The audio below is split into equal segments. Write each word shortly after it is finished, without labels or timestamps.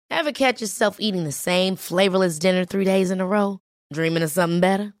Ever catch yourself eating the same flavorless dinner 3 days in a row? Dreaming of something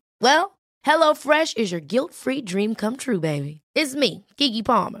better? Well, HelloFresh is your guilt-free dream come true, baby. It's me, Keke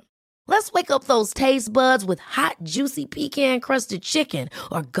Palmer. Let's wake up those taste buds with hot, juicy pecan-crusted chicken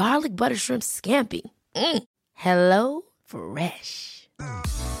or garlic butter shrimp scampi. Hello Fresh.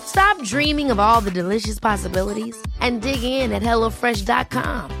 Stop dreaming of all the delicious possibilities and dig in at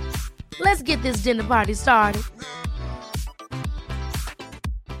HelloFresh.com. Let's get this dinner party started.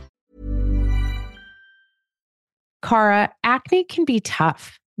 Cara, acne can be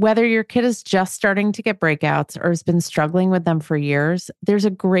tough. Whether your kid is just starting to get breakouts or has been struggling with them for years, there's a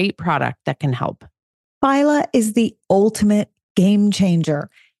great product that can help. Phyla is the ultimate game changer.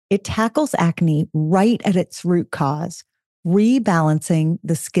 It tackles acne right at its root cause, rebalancing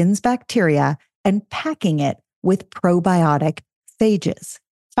the skin's bacteria and packing it with probiotic phages.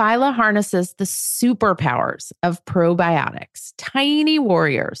 Phyla harnesses the superpowers of probiotics, tiny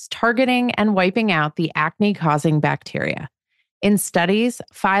warriors targeting and wiping out the acne-causing bacteria. In studies,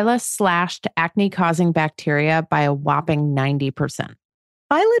 Phyla slashed acne-causing bacteria by a whopping 90%.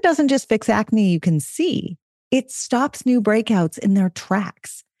 Phyla doesn't just fix acne you can see. It stops new breakouts in their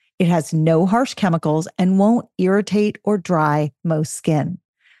tracks. It has no harsh chemicals and won't irritate or dry most skin.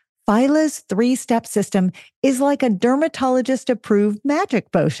 Phyla's 3-step system is like a dermatologist-approved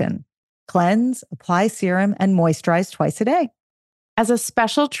magic potion. Cleanse, apply serum, and moisturize twice a day. As a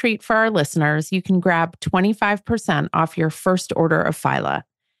special treat for our listeners, you can grab 25% off your first order of Phyla.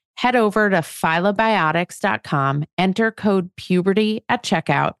 Head over to phylabiotics.com, enter code PUBERTY at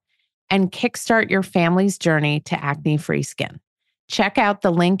checkout, and kickstart your family's journey to acne-free skin. Check out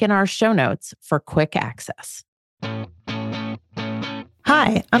the link in our show notes for quick access.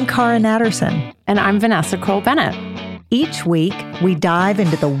 Hi, I'm Cara Natterson. And I'm Vanessa Kroll-Bennett. Each week, we dive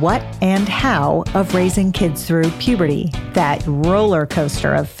into the what and how of raising kids through puberty, that roller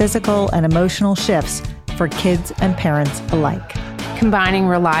coaster of physical and emotional shifts for kids and parents alike. Combining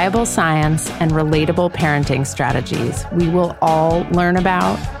reliable science and relatable parenting strategies, we will all learn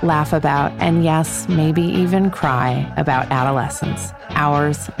about, laugh about, and yes, maybe even cry about adolescence,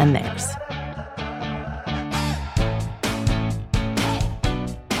 ours and theirs.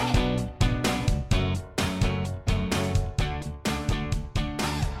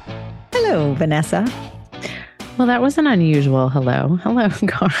 Hello, Vanessa. Well, that was an unusual hello. Hello,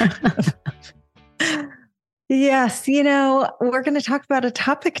 Cara. Yes, we're going to talk about a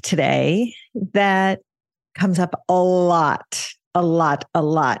topic today that comes up a lot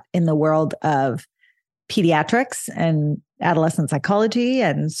in the world of pediatrics and adolescent psychology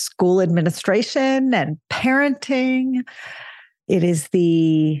and school administration and parenting. It is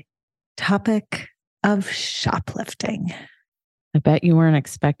the topic of shoplifting. I bet you weren't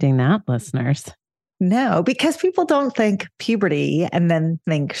expecting that, listeners. No, because people don't think puberty and then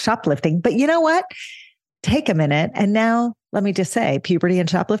think shoplifting. But you know what? Take a minute. And now let me just say, puberty and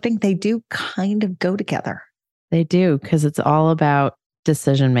shoplifting, they do kind of go together. They do, because it's all about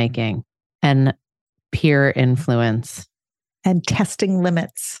decision-making and peer influence. And testing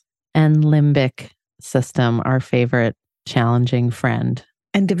limits. And limbic system, our favorite challenging friend.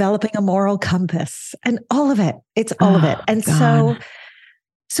 And developing a moral compass and all of it. It's all of it. And God.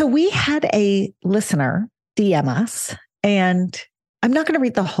 so we had a listener DM us, and I'm not going to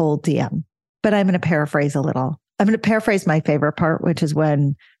read the whole DM, but I'm going to paraphrase a little. I'm going to paraphrase my favorite part, which is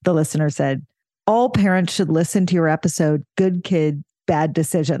when the listener said, all parents should listen to your episode, Good Kid, Bad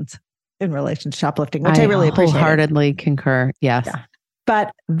Decisions, in relation to shoplifting, which I really appreciate. Wholeheartedly concur. Yes. Yeah.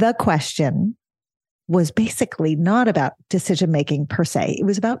 But the question was basically not about decision-making per se. It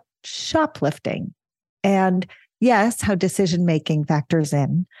was about shoplifting. And yes, how decision-making factors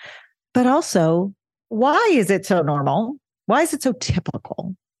in, but also, why is it so normal? Why is it so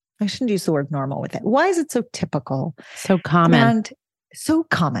typical? I shouldn't use the word normal with it. Why is it so typical? So common. And so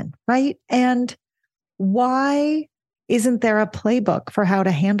common, right? And why isn't there a playbook for how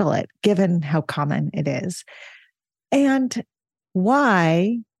to handle it, given how common it is? And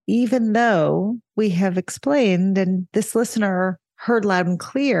why, even though we have explained, and this listener heard loud and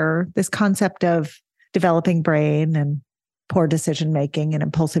clear, this concept of developing brain and poor decision-making and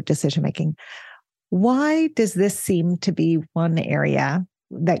impulsive decision-making, why does this seem to be one area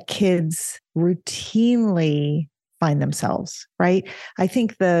that kids routinely find themselves, right? I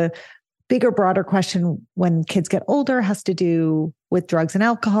think the bigger, broader question when kids get older has to do with drugs and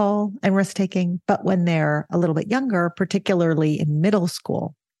alcohol and risk-taking. But when they're a little bit younger, particularly in middle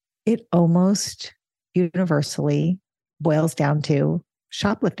school, it almost universally boils down to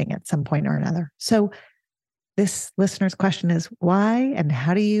shoplifting at some point or another. So this listener's question is, why and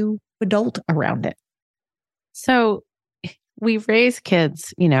how do you adult around it? So we raise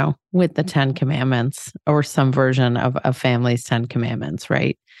kids, with the 10 commandments or some version of a family's 10 commandments,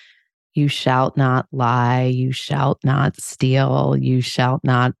 right? You shalt not lie. You shalt not steal. You shalt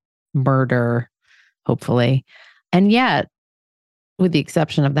not murder, hopefully. And yet, with the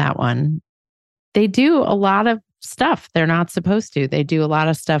exception of that one, they do a lot of stuff they're not supposed to. They do a lot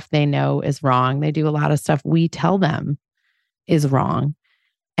of stuff they know is wrong. They do a lot of stuff we tell them is wrong.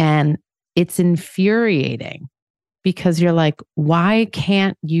 And it's infuriating because you're like, why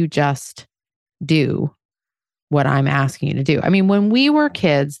can't you just do what I'm asking you to do? I mean, when we were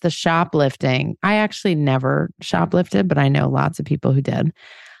kids, the shoplifting, I actually never shoplifted, but I know lots of people who did.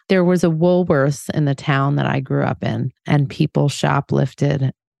 There was a Woolworths in the town that I grew up in, and people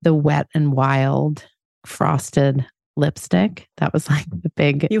shoplifted the Wet and Wild frosted lipstick. That was like the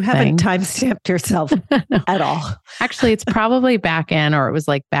big You haven't thing. time-stamped yourself No. at all. Actually, it's probably back in, or it was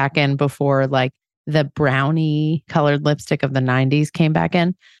like back in before like the brownie colored lipstick of the 90s came back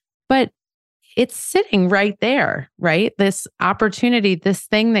in. But it's sitting right there, right? This opportunity, this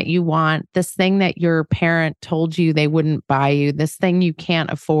thing that you want, this thing that your parent told you they wouldn't buy you, this thing you can't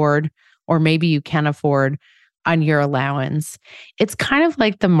afford, or maybe you can afford on your allowance. It's kind of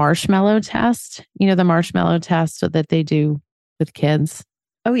like the marshmallow test, the marshmallow test that they do with kids.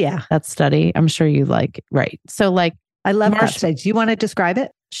 Oh, yeah. That study. I'm sure you like, right? So like, I love that study. Do you want to describe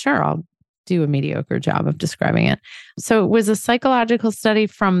it? Sure, I'll do a mediocre job of describing it. So it was a psychological study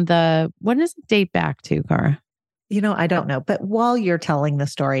from when does it date back to, Cara? I don't know. But while you're telling the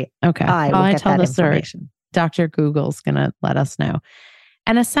story, okay, I tell the story. Dr. Google's going to let us know.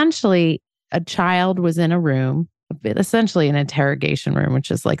 And essentially, a child was in a room, essentially an interrogation room, which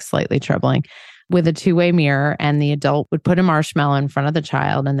is like slightly troubling, with a two-way mirror. And the adult would put a marshmallow in front of the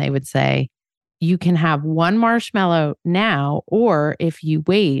child and they would say, you can have one marshmallow now, or if you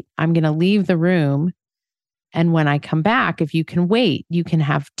wait, I'm going to leave the room. And when I come back, if you can wait, you can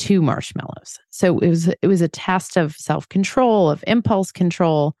have two marshmallows. So it was a test of self-control, of impulse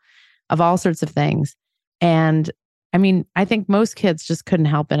control, of all sorts of things. And I mean, I think most kids just couldn't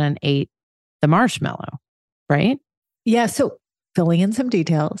help it and ate the marshmallow, right? Yeah. So filling in some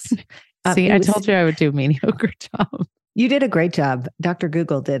details. See, I told you I would do a mediocre job. You did a great job. Dr.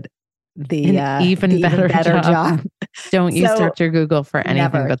 Google did the even better job. Don't use Dr. Google for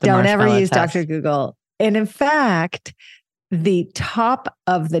anything but the marshmallow test. Don't ever use Dr. Google. And in fact, the top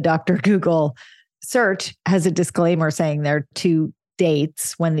of the Dr. Google search has a disclaimer saying there are two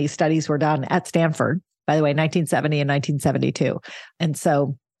dates when these studies were done at Stanford, by the way, 1970 and 1972. And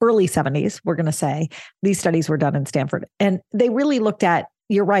so early 70s, we're going to say, these studies were done in Stanford. And they really looked at,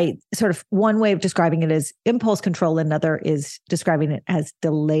 you're right, sort of one way of describing it is impulse control. Another is describing it as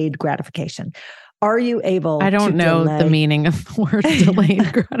delayed gratification. Are you able to I don't know the meaning of the word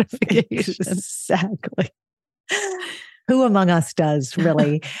delayed gratification. Exactly. Who among us does,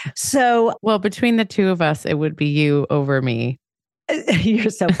 really? So, well, between the two of us, it would be you over me. You're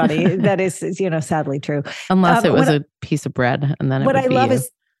so funny. That is, sadly true. Unless it was a piece of bread, and then it would be you. What I love is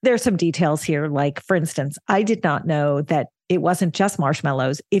there's some details here. Like, for instance, I did not know that it wasn't just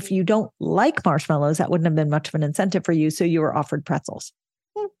marshmallows. If you don't like marshmallows, that wouldn't have been much of an incentive for you. So you were offered pretzels.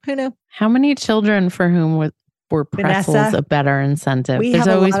 Who knew? How many children for whom were pretzels Vanessa, a better incentive? There's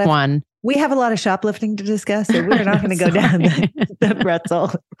always one. We have a lot of shoplifting to discuss, so we're not going to go down the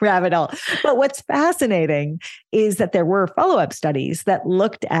pretzel rabbit hole. But what's fascinating is that there were follow-up studies that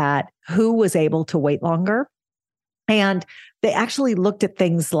looked at who was able to wait longer. And they actually looked at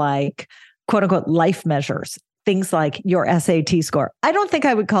things like, quote unquote, life measures. Things like your SAT score. I don't think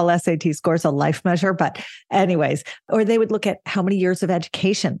I would call SAT scores a life measure, but anyways, or they would look at how many years of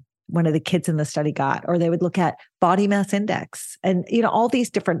education one of the kids in the study got, or they would look at body mass index and, all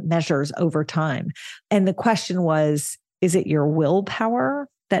these different measures over time. And the question was, is it your willpower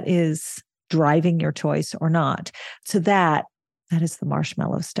that is driving your choice or not? So that is the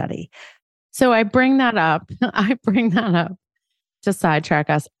marshmallow study. So I bring that up to sidetrack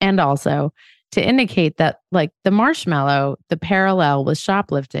us and also to indicate that like the marshmallow, the parallel was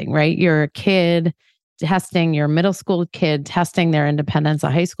shoplifting, right? You're a kid testing, your middle school kid testing their independence, a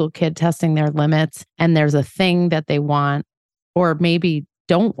high school kid testing their limits, and there's a thing that they want or maybe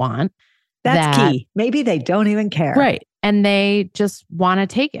don't want. That's key. Maybe they don't even care. Right. And they just want to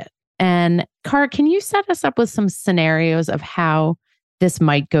take it. And Cara, can you set us up with some scenarios of how this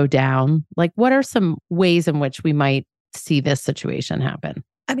might go down? Like, what are some ways in which we might see this situation happen?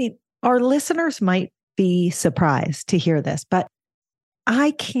 I mean, our listeners might be surprised to hear this, but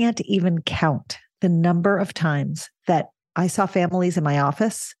I can't even count the number of times that I saw families in my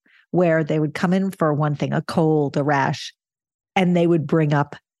office where they would come in for one thing, a cold, a rash, and they would bring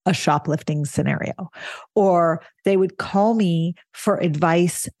up a shoplifting scenario, or they would call me for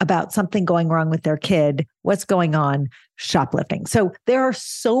advice about something going wrong with their kid. What's going on? Shoplifting. So there are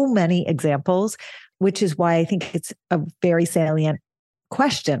so many examples, which is why I think it's a very salient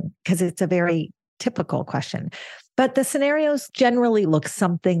question, because it's a very typical question. But the scenarios generally look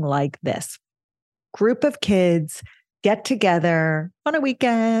something like this. Group of kids get together on a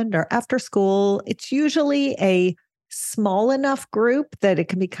weekend or after school. It's usually a small enough group that it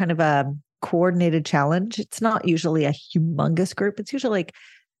can be kind of a coordinated challenge. It's not usually a humongous group. It's usually like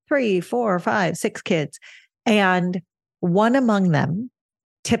 3, 4, 5, 6 kids. And one among them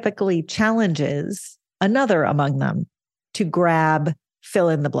typically challenges another among them to grab fill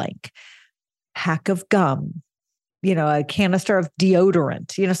in the blank. Pack of gum, a canister of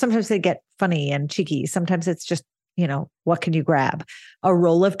deodorant. Sometimes they get funny and cheeky. Sometimes it's just, what can you grab? A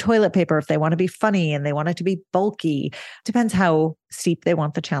roll of toilet paper if they want to be funny and they want it to be bulky. Depends how steep they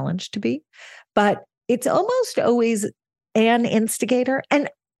want the challenge to be. But it's almost always an instigator. And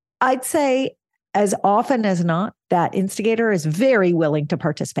I'd say as often as not, that instigator is very willing to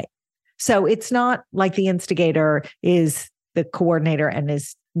participate. So it's not like the instigator is the coordinator and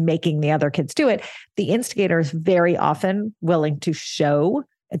is making the other kids do it. The instigator is very often willing to show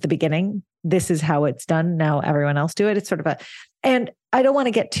at the beginning, this is how it's done. Now everyone else do it. It's sort of and I don't want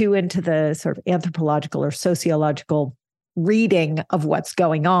to get too into the sort of anthropological or sociological reading of what's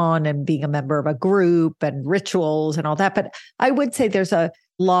going on and being a member of a group and rituals and all that. But I would say there's a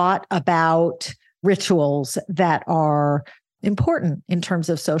lot about rituals that are important in terms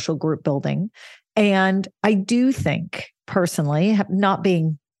of social group building. And I do think personally, not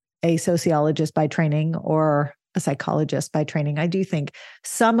being a sociologist by training or a psychologist by training, I do think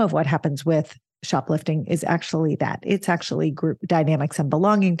some of what happens with shoplifting is actually that. It's actually group dynamics and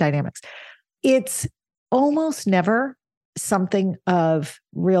belonging dynamics. It's almost never something of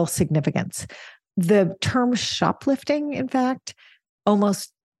real significance. The term shoplifting, in fact,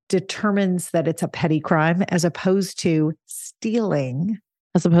 almost determines that it's a petty crime as opposed to stealing.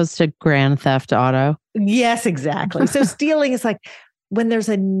 As opposed to grand theft auto. Yes, exactly. So stealing is like when there's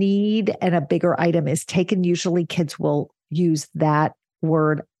a need and a bigger item is taken, usually kids will use that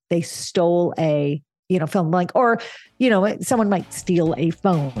word. They stole a, film blank, or, someone might steal a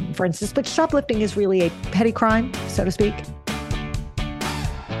phone, for instance, but shoplifting is really a petty crime, so to speak.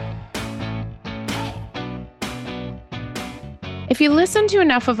 If you listen to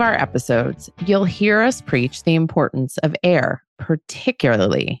enough of our episodes, you'll hear us preach the importance of air,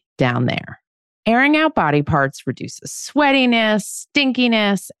 particularly down there. Airing out body parts reduces sweatiness,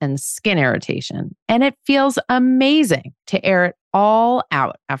 stinkiness, and skin irritation, and it feels amazing to air it all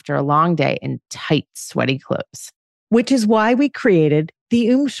out after a long day in tight, sweaty clothes. Which is why we created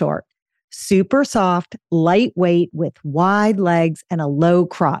the Short. Super soft, lightweight, with wide legs and a low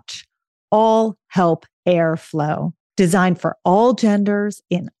crotch. All help air flow. Designed for all genders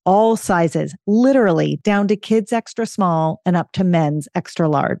in all sizes, literally down to kids extra small and up to men's extra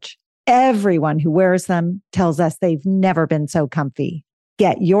large. Everyone who wears them tells us they've never been so comfy.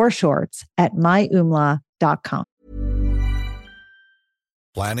 Get your shorts at myumla.com.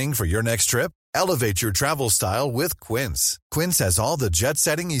 Planning for your next trip? Elevate your travel style with Quince. Quince has all the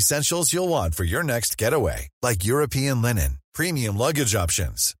jet-setting essentials you'll want for your next getaway, like European linen, premium luggage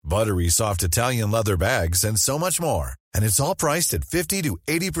options, buttery soft Italian leather bags, and so much more. And it's all priced at 50 to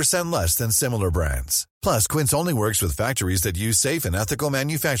 80% less than similar brands. Plus, Quince only works with factories that use safe and ethical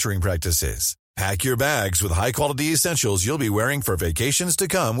manufacturing practices. Pack your bags with high-quality essentials you'll be wearing for vacations to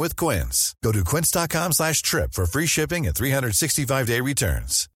come with Quince. Go to quince.com/trip for free shipping and 365-day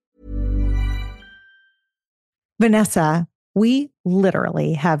returns. Vanessa, we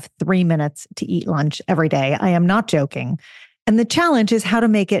literally have 3 minutes to eat lunch every day. I am not joking. And the challenge is how to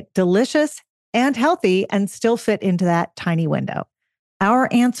make it delicious and healthy and still fit into that tiny window. Our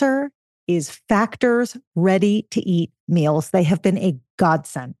answer is Factor's ready-to-eat meals. They have been a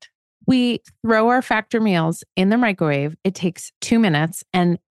godsend. We throw our Factor meals in the microwave. It takes 2 minutes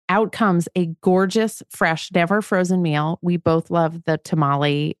and out comes a gorgeous, fresh, never frozen meal. We both love the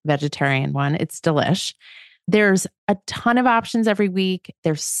tamale vegetarian one. It's delish. There's a ton of options every week.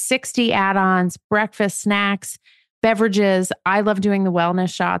 There's 60 add-ons, breakfast, snacks, beverages. I love doing the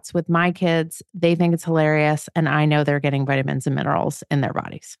wellness shots with my kids. They think it's hilarious. And I know they're getting vitamins and minerals in their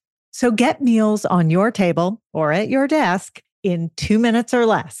bodies. So get meals on your table or at your desk in 2 minutes or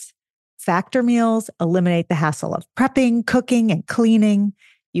less. Factor meals eliminate the hassle of prepping, cooking, and cleaning.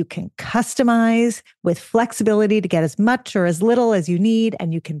 You can customize with flexibility to get as much or as little as you need,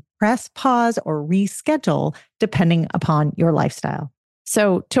 and you can press pause or reschedule depending upon your lifestyle.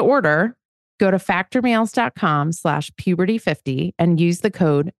 So to order, Go to factormeals.com/puberty50 and use the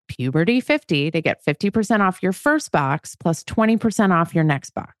code puberty50 to get 50% off your first box plus 20% off your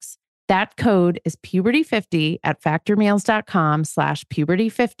next box. That code is puberty50 at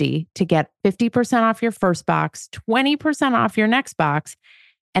factormeals.com/puberty50 to get 50% off your first box, 20% off your next box.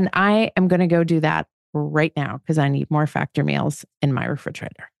 And I am going to go do that right now because I need more Factor meals in my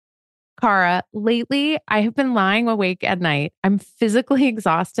refrigerator. Cara, lately I have been lying awake at night. I'm physically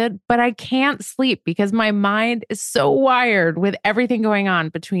exhausted, but I can't sleep because my mind is so wired with everything going on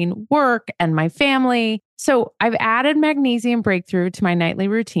between work and my family. So I've added Magnesium Breakthrough to my nightly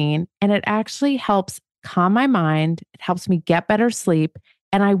routine, and it actually helps calm my mind. It helps me get better sleep,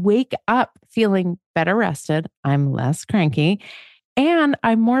 and I wake up feeling better rested. I'm less cranky, and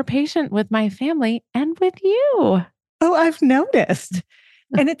I'm more patient with my family and with you. Oh, I've noticed.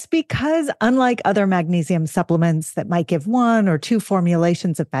 And it's because unlike other magnesium supplements that might give 1 or 2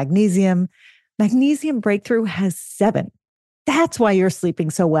 formulations of magnesium, Magnesium Breakthrough has 7. That's why you're sleeping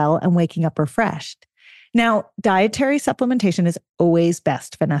so well and waking up refreshed. Now, dietary supplementation is always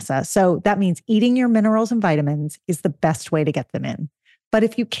best, Vanessa. So that means eating your minerals and vitamins is the best way to get them in. But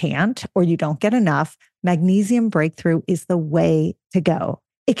if you can't or you don't get enough, Magnesium Breakthrough is the way to go.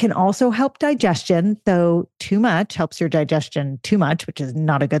 It can also help digestion, though too much helps your digestion too much, which is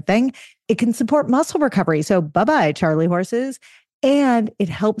not a good thing. It can support muscle recovery. So bye-bye, Charlie horses. And it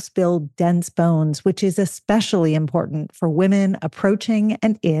helps build dense bones, which is especially important for women approaching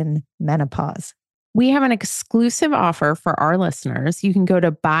and in menopause. We have an exclusive offer for our listeners. You can go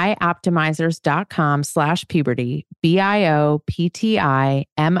to bioptimizers.com/puberty,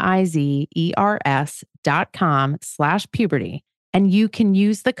 bioptimizers.com/puberty. And you can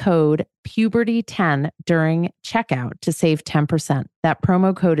use the code PUBERTY10 during checkout to save 10%. That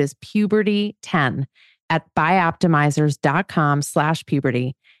promo code is PUBERTY10 at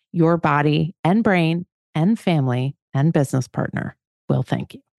bioptimizers.com/puberty. Your body and brain and family and business partner will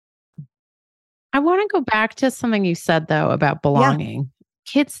thank you. I want to go back to something you said, though, about belonging. Yeah.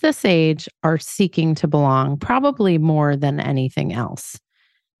 Kids this age are seeking to belong probably more than anything else.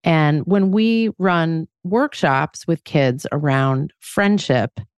 And when we run workshops with kids around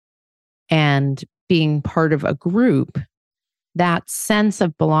friendship and being part of a group, that sense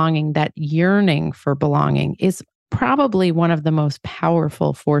of belonging, that yearning for belonging is probably one of the most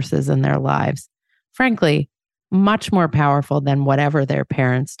powerful forces in their lives. Frankly, much more powerful than whatever their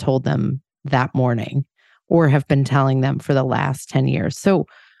parents told them that morning or have been telling them for the last 10 years. So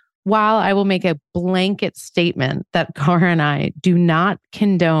while I will make a blanket statement that Cara and I do not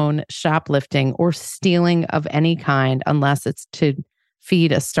condone shoplifting or stealing of any kind unless it's to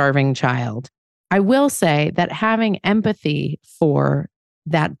feed a starving child, I will say that having empathy for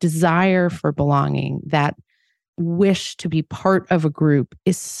that desire for belonging, that wish to be part of a group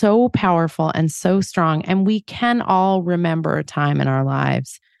is so powerful and so strong. And we can all remember a time in our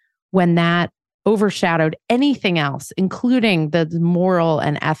lives when that overshadowed anything else, including the moral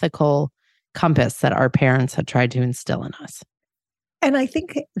and ethical compass that our parents had tried to instill in us. And I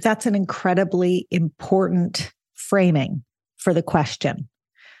think that's an incredibly important framing for the question.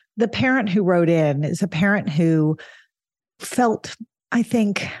 The parent who wrote in is a parent who felt, I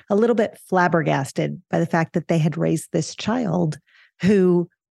think, a little bit flabbergasted by the fact that they had raised this child who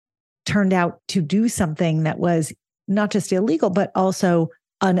turned out to do something that was not just illegal, but also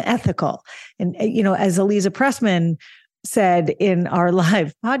unethical. And, you know, as Eliza Pressman said in our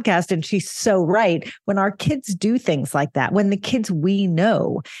live podcast, and she's so right, when our kids do things like that, when the kids we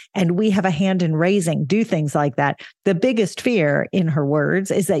know and we have a hand in raising do things like that, the biggest fear, in her words,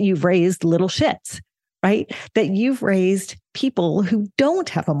 is that you've raised little shits, right? That you've raised people who don't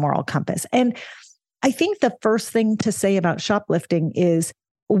have a moral compass. And I think the first thing to say about shoplifting is,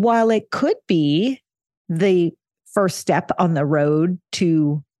 while it could be the first step on the road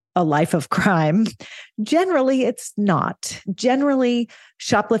to a life of crime, generally it's not. Generally,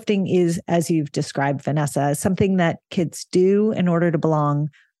 shoplifting is, as you've described, Vanessa, something that kids do in order to belong.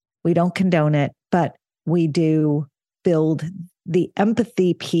 We don't condone it, but we do build the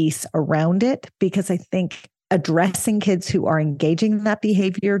empathy piece around it, because I think addressing kids who are engaging in that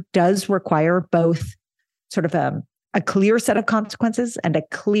behavior does require both sort of a clear set of consequences and a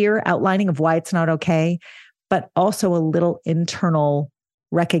clear outlining of why it's not okay, but also a little internal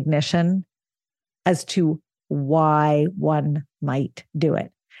recognition as to why one might do it.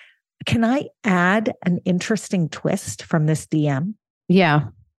 Can I add an interesting twist from this DM? Yeah.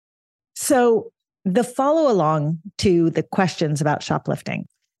 So the follow along to the questions about shoplifting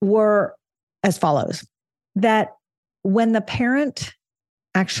were as follows: that when the parent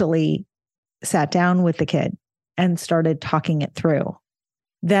actually sat down with the kid and started talking it through,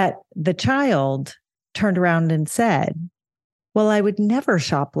 that the child turned around and said, well, I would never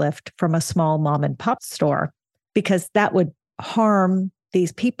shoplift from a small mom and pop store because that would harm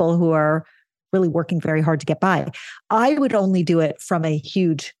these people who are really working very hard to get by. I would only do it from a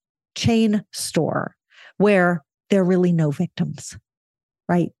huge chain store where there are really no victims,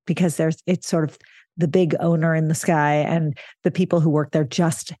 right? Because it's sort of the big owner in the sky and the people who work there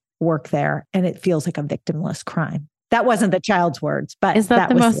just work there. And it feels like a victimless crime. That wasn't the child's words, but is that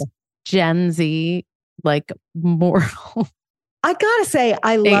the most Gen Z, like, moral? I gotta say,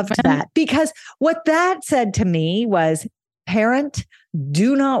 I loved that, because what that said to me was, parent,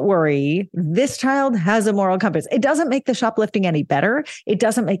 do not worry. This child has a moral compass. It doesn't make the shoplifting any better. It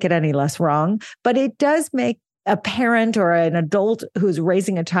doesn't make it any less wrong, but it does make a parent or an adult who's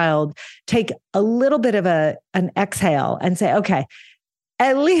raising a child take a little bit of an exhale and say, okay,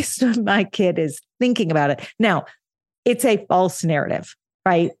 at least my kid is thinking about it. Now, it's a false narrative,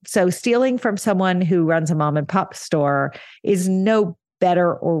 right? So stealing from someone who runs a mom and pop store is no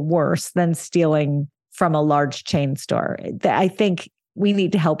better or worse than stealing from a large chain store. I think we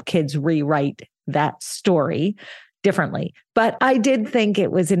need to help kids rewrite that story differently. But I did think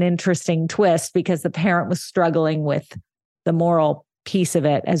it was an interesting twist because the parent was struggling with the moral piece of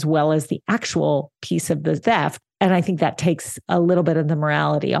it as well as the actual piece of the theft. And I think that takes a little bit of the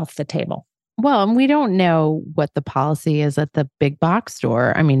morality off the table. Well, and we don't know what the policy is at the big box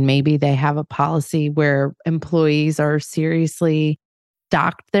store. I mean, maybe they have a policy where employees are seriously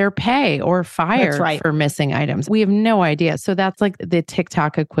docked their pay or fired for missing items. We have no idea. So that's like the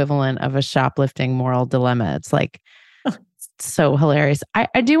TikTok equivalent of a shoplifting moral dilemma. It's like so hilarious.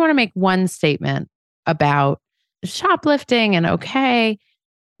 I do want to make one statement about shoplifting and okay.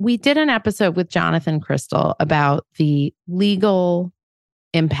 We did an episode with Jonathan Crystal about the legal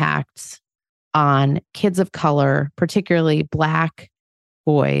impacts on kids of color, particularly Black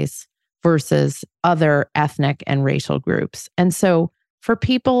boys versus other ethnic and racial groups. And so for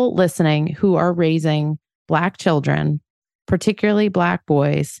people listening who are raising Black children, particularly Black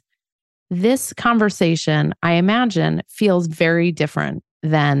boys, this conversation, I imagine, feels very different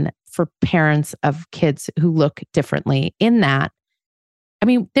than for parents of kids who look differently in that. I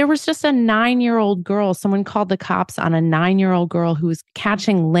mean, there was just a 9-year-old girl. Someone called the cops on a 9-year-old girl who was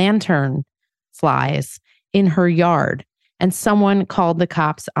catching lantern flies in her yard. And someone called the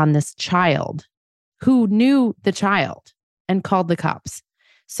cops on this child who knew the child and called the cops.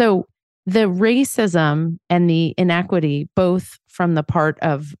 So the racism and the inequity, both from the part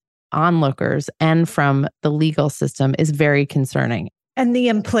of onlookers and from the legal system, is very concerning. And the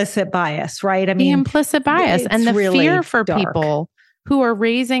implicit bias, right? I mean, the implicit bias and the really fear for dark. People who are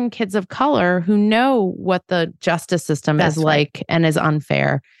raising kids of color who know what the justice system is like and is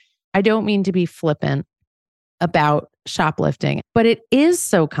unfair. I don't mean to be flippant about shoplifting, but it is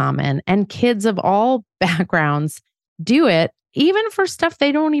so common and kids of all backgrounds do it, even for stuff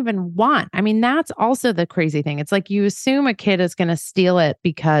they don't even want. I mean, that's also the crazy thing. It's like you assume a kid is going to steal it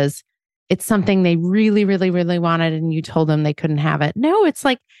because it's something they really, really, really wanted and you told them they couldn't have it. No, it's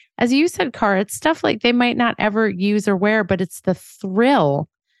like, as you said, Cara, it's stuff like they might not ever use or wear, but it's the thrill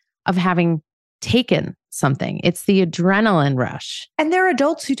of having taken something. It's the adrenaline rush. And there are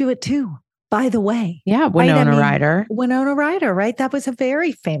adults who do it too, by the way. Yeah, Winona Ryder. Winona Ryder, right? That was a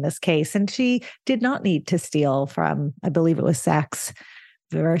very famous case. And she did not need to steal from, I believe it was Saks,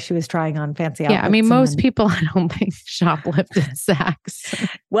 where she was trying on fancy outfits. Yeah, I mean, most people, I don't think, shoplift at Saks.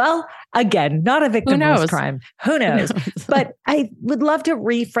 Well, again, not a victimless crime. Who knows? But I would love to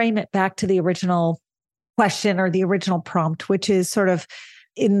reframe it back to the original question or the original prompt, which is sort of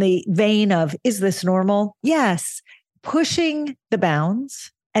in the vein of, is this normal? Yes. Pushing the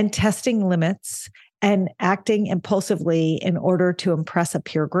bounds and testing limits and acting impulsively in order to impress a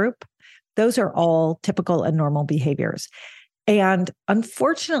peer group. Those are all typical and normal behaviors. And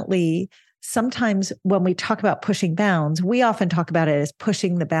unfortunately, sometimes when we talk about pushing bounds, we often talk about it as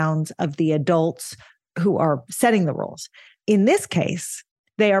pushing the bounds of the adults who are setting the rules. In this case,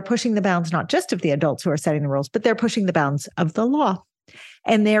 they are pushing the bounds not just of the adults who are setting the rules, but they're pushing the bounds of the law.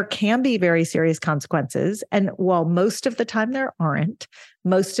 And there can be very serious consequences. And while most of the time there aren't,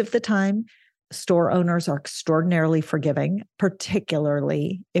 most of the time store owners are extraordinarily forgiving,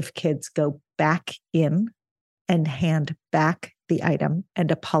 particularly if kids go back in and hand back the item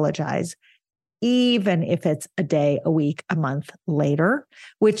and apologize, even if it's a day, a week, a month later,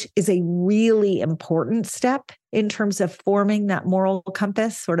 which is a really important step in terms of forming that moral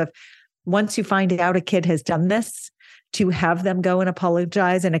compass. Sort of once you find out a kid has done this, to have them go and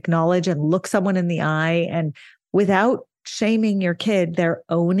apologize and acknowledge and look someone in the eye, and without shaming your kid, they're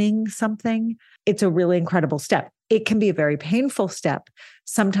owning something. It's a really incredible step. it can be a very painful step.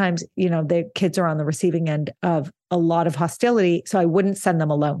 Sometimes, the kids are on the receiving end of a lot of hostility. So I wouldn't send them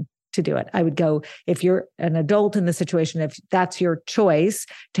alone to do it. I would go, if you're an adult in the situation, if that's your choice,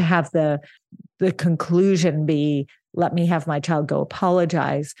 to have the conclusion be, let me have my child go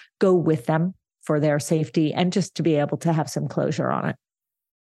apologize, go with them for their safety, and just to be able to have some closure on it.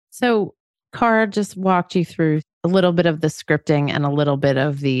 So Cara just walked you through a little bit of the scripting and a little bit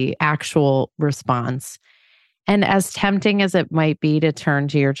of the actual response. And as tempting as it might be to turn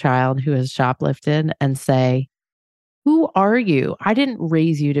to your child who has shoplifted and say, who are you? I didn't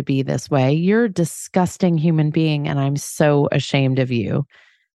raise you to be this way. You're a disgusting human being, and I'm so ashamed of you.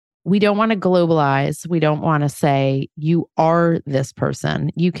 We don't want to globalize. We don't want to say, you are this person.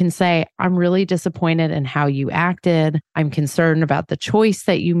 You can say, I'm really disappointed in how you acted. I'm concerned about the choice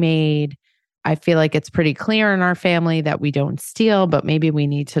that you made. I feel like it's pretty clear in our family that we don't steal, but maybe we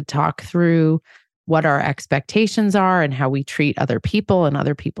need to talk through what our expectations are and how we treat other people and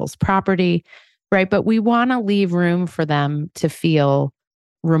other people's property, right? But we want to leave room for them to feel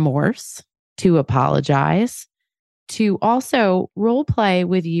remorse, to apologize, to also role play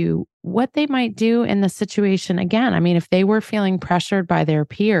with you what they might do in the situation again. I mean, if they were feeling pressured by their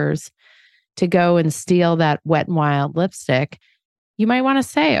peers to go and steal that Wet n Wild lipstick, you might want to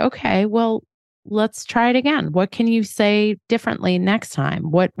say, okay, well, let's try it again. What can you say differently next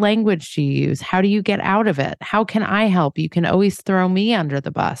time? What language do you use? How do you get out of it? How can I help? You can always throw me under the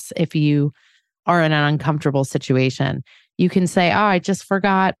bus if you are in an uncomfortable situation. You can say, oh, I just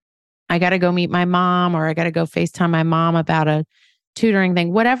forgot. I got to go meet my mom, or I got to go FaceTime my mom about a tutoring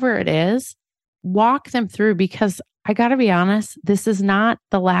thing. Whatever it is, walk them through, because I got to be honest, this is not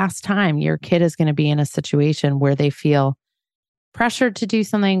the last time your kid is going to be in a situation where they feel pressured to do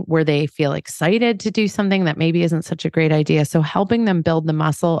something, where they feel excited to do something that maybe isn't such a great idea. So helping them build the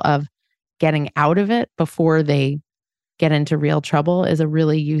muscle of getting out of it before they get into real trouble is a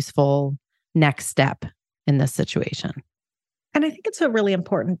really useful next step in this situation. And I think it's a really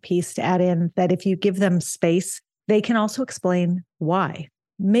important piece to add in that if you give them space, they can also explain why.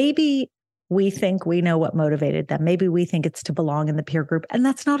 Maybe we think we know what motivated them. Maybe we think it's to belong in the peer group, and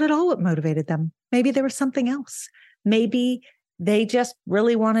that's not at all what motivated them. Maybe there was something else. Maybe they just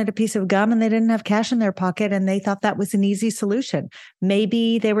really wanted a piece of gum and they didn't have cash in their pocket and they thought that was an easy solution.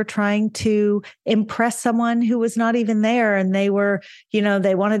 Maybe they were trying to impress someone who was not even there and they were,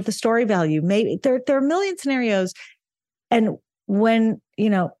 they wanted the story value. Maybe there are a million scenarios. And when,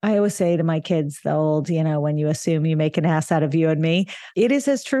 I always say to my kids, the old, when you assume you make an ass out of you and me, it is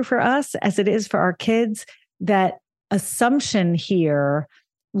as true for us as it is for our kids. That assumption here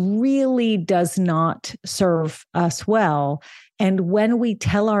really does not serve us well. And when we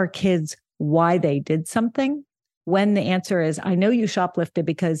tell our kids why they did something, when the answer is, I know you shoplifted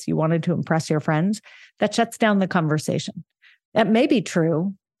because you wanted to impress your friends, that shuts down the conversation. That may be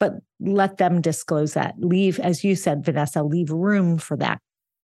true, but let them disclose that. Leave, as you said, Vanessa, leave room for that.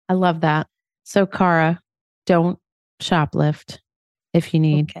 I love that. So Cara, don't shoplift. If you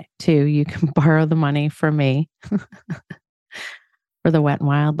need to, you can borrow the money from me for the Wet n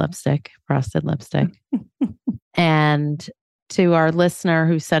Wild lipstick, frosted lipstick. And to our listener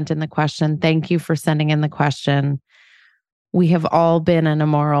who sent in the question, thank you for sending in the question. We have all been in a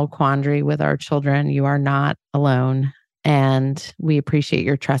moral quandary with our children. You are not alone. And we appreciate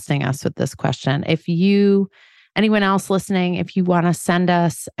your trusting us with this question. If anyone else listening, if you want to send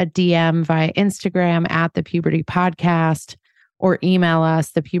us a DM via Instagram at The Puberty Podcast or email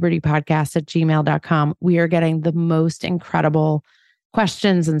us, thepubertypodcast@gmail.com, we are getting the most incredible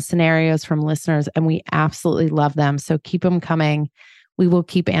questions and scenarios from listeners, and we absolutely love them. So keep them coming. We will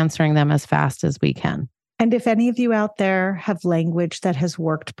keep answering them as fast as we can. And if any of you out there have language that has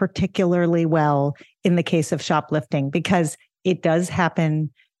worked particularly well in the case of shoplifting, because it does happen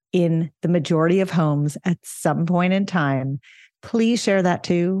in the majority of homes at some point in time, please share that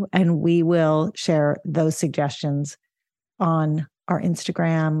too. And we will share those suggestions on our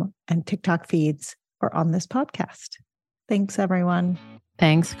Instagram and TikTok feeds or on this podcast. Thanks, everyone.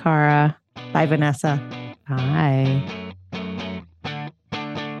 Thanks, Cara. Bye, Vanessa. Bye.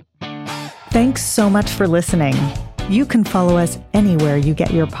 Thanks so much for listening. You can follow us anywhere you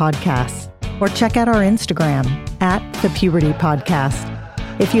get your podcasts or check out our Instagram at The Puberty Podcast.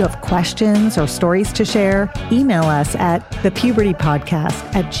 If you have questions or stories to share, email us at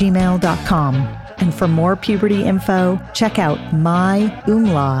thepubertypodcast@gmail.com. And for more puberty info, check out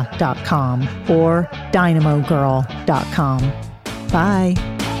myumla.com or dynamogirl.com. Bye.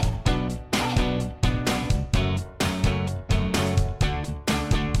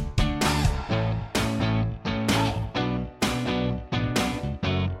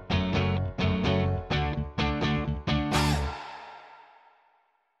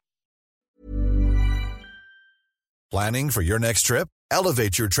 Planning for your next trip?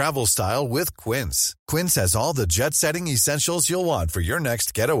 Elevate your travel style with Quince. Quince has all the jet-setting essentials you'll want for your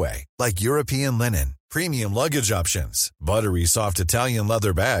next getaway, like European linen, premium luggage options, buttery soft Italian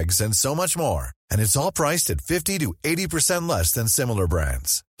leather bags, and so much more. And it's all priced at 50 to 80% less than similar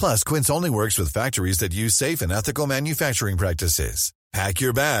brands. Plus, Quince only works with factories that use safe and ethical manufacturing practices. Pack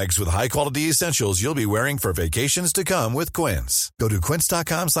your bags with high-quality essentials you'll be wearing for vacations to come with Quince. Go to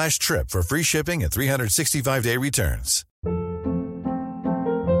quince.com/trip for free shipping and 365-day returns.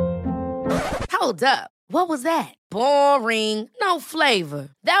 Hold up. What was that? Boring. No flavor.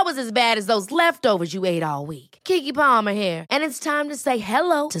 That was as bad as those leftovers you ate all week. Keke Palmer here, and it's time to say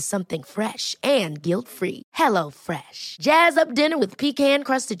hello to something fresh and guilt-free. Hello Fresh. Jazz up dinner with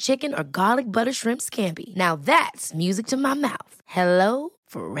pecan-crusted chicken or garlic butter shrimp scampi. Now that's music to my mouth. Hello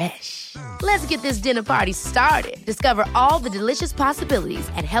Fresh. Let's get this dinner party started. Discover all the delicious possibilities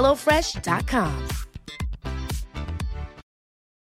at HelloFresh.com.